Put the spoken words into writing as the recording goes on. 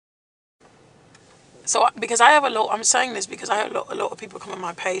So because I have a lot, I'm saying this because I have a lot of people come on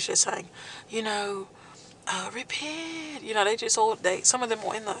my page. They're saying, you know, repent. You know, they just all some of them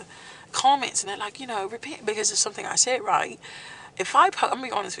were in the comments and they're like, you know, repent because of something I said, right? I'm gonna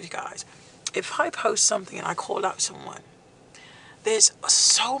be honest with you guys. If I post something and I call out someone, there's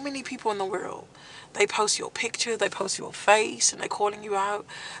so many people in the world. They post your picture, they post your face, and they're calling you out.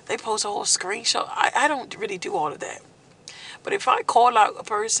 They post a whole screenshot. I don't really do all of that. But if I call out a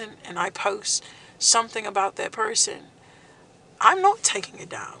person and I post something about that person, I'm not taking it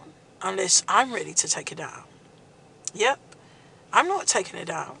down unless I'm ready to take it down. Yep, I'm not taking it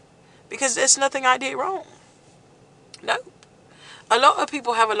down because there's nothing I did wrong. No. A lot of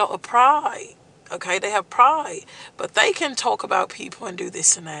people have a lot of pride. Okay, they have pride, but they can talk about people and do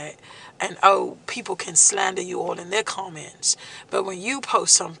this and that, and oh, people can slander you all in their comments. But when you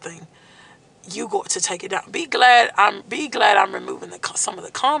post something, you got to take it down. Be glad I'm removing some of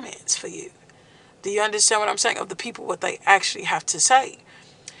the comments for you. Do you understand what I'm saying? Of the people, what they actually have to say.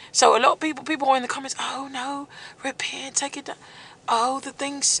 So a lot of people are in the comments. Oh no, repent, take it down. Oh, the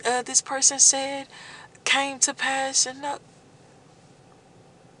things this person said came to pass, and no,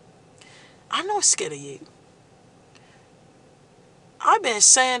 I'm not scared of you. I've been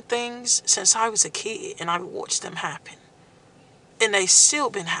saying things since I was a kid, and I've watched them happen, and they still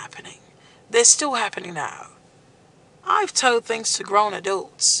been happening. They're still happening now. I've told things to grown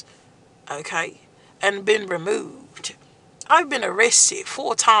adults, okay, and been removed. I've been arrested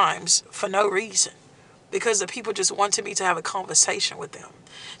 4 times for no reason because the people just wanted me to have a conversation with them.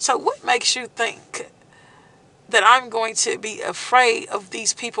 So what makes you think that I'm going to be afraid of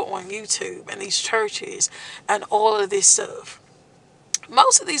these people on YouTube and these churches and all of this stuff?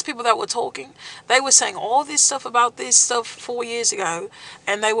 Most of these people that were talking, they were saying all this stuff about this stuff 4 years ago,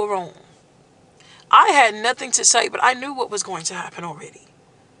 and they were wrong. I had nothing to say, but I knew what was going to happen already.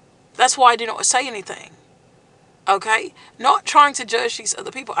 That's why I did not say anything. Okay? Not trying to judge these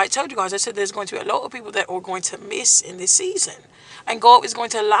other people. I told you guys, I said there's going to be a lot of people that are going to miss in this season. And God is going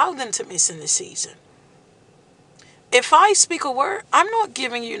to allow them to miss in this season. If I speak a word, I'm not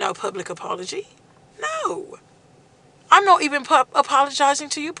giving you no public apology. No. I'm not even apologizing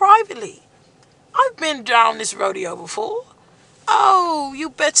to you privately. I've been down this rodeo before. Oh, you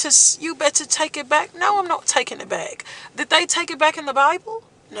better take it back. No, I'm not taking it back. Did they take it back in the Bible?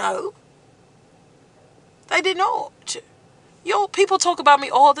 No, they did not. Yo, people talk about me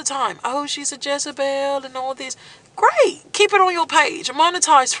all the time. Oh, she's a Jezebel and all this. Great. Keep it on your page.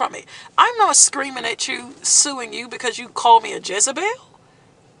 Monetize from it. I'm not screaming at you, suing you because you call me a Jezebel.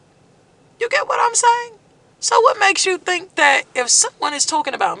 You get what I'm saying? So what makes you think that if someone is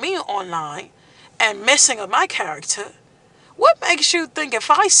talking about me online and messing up my character, what makes you think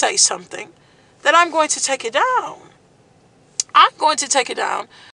if I say something that I'm going to take it down? I'm going to take it down